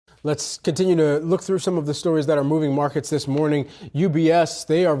Let's continue to look through some of the stories that are moving markets this morning. UBS,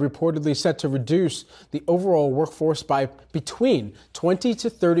 they are reportedly set to reduce the overall workforce by between 20 to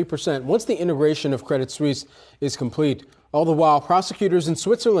 30% once the integration of Credit Suisse is complete. All the while, prosecutors in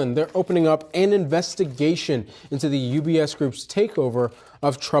Switzerland, they're opening up an investigation into the UBS Group's takeover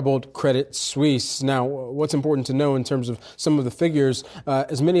of troubled Credit Suisse. Now, what's important to know in terms of some of the figures,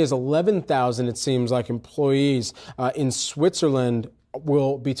 as many as 11,000, it seems like, employees in Switzerland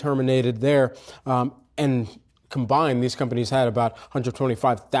will be terminated there. And combined, these companies had about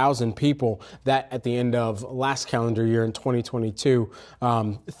 125,000 people that at the end of last calendar year in 2022,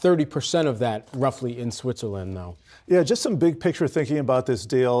 30% of that roughly in Switzerland now. Yeah, just some big picture thinking about this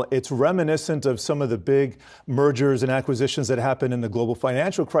deal. It's reminiscent of some of the big mergers and acquisitions that happened in the global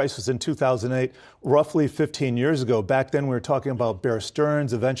financial crisis in 2008, roughly 15 years ago. Back then, we were talking about Bear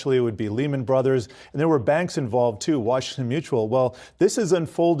Stearns. Eventually, it would be Lehman Brothers. And there were banks involved, too, Washington Mutual. Well, this is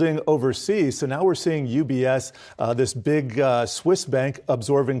unfolding overseas. So now we're seeing UBS, this big Swiss bank,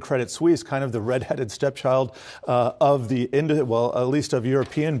 absorbing Credit Suisse, kind of the redheaded stepchild of the, well, at least of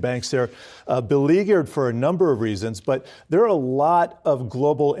European banks there, beleaguered for a number of reasons. But there are a lot of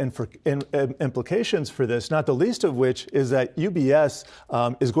global implications for this, not the least of which is that UBS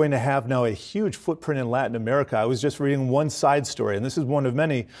is going to have now a huge footprint in Latin America. I was just reading one side story, and this is one of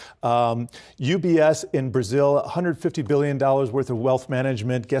many. UBS in Brazil, $150 billion worth of wealth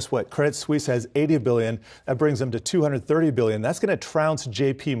management. Guess what? Credit Suisse has $80 billion. That brings them to $230 billion. That's going to trounce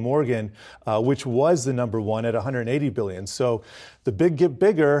JP Morgan, which was the number one at $180 billion. So the big get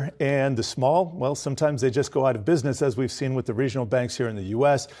bigger and the small, well, sometimes they just go out of business, as we've seen with the regional banks here in the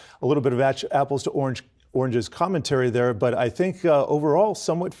U.S. A little bit of apples to oranges commentary there, but I think overall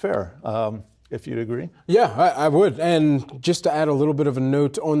somewhat fair, if you'd agree. Yeah, I would. And just to add a little bit of a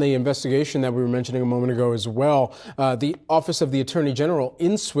note on the investigation that we were mentioning a moment ago as well, the Office of the Attorney General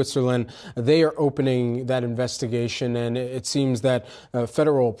in Switzerland, they are opening that investigation. And it seems that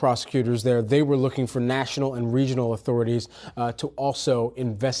federal prosecutors there, they were looking for national and regional authorities to also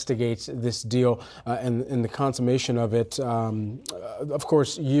investigate this deal and the consummation of it. Of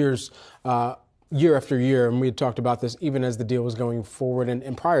course, year after year, and we had talked about this even as the deal was going forward.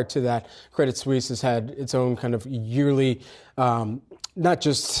 And prior to that, Credit Suisse has had its own kind of yearly, not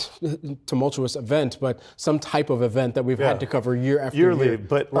just tumultuous event, but some type of event that we've had to cover year after year. Yearly,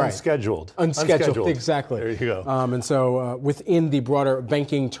 but unscheduled. Unscheduled, exactly. There you go. And so within the broader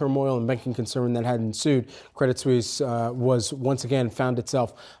banking turmoil and banking concern that had ensued, Credit Suisse was once again found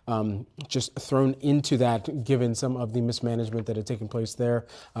itself just thrown into that, given some of the mismanagement that had taken place there.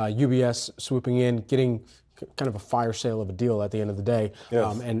 UBS swooping in, getting kind of a fire sale of a deal at the end of the day.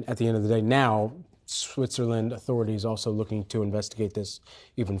 Yes. And at the end of the day now, Switzerland authorities also looking to investigate this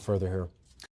even further here.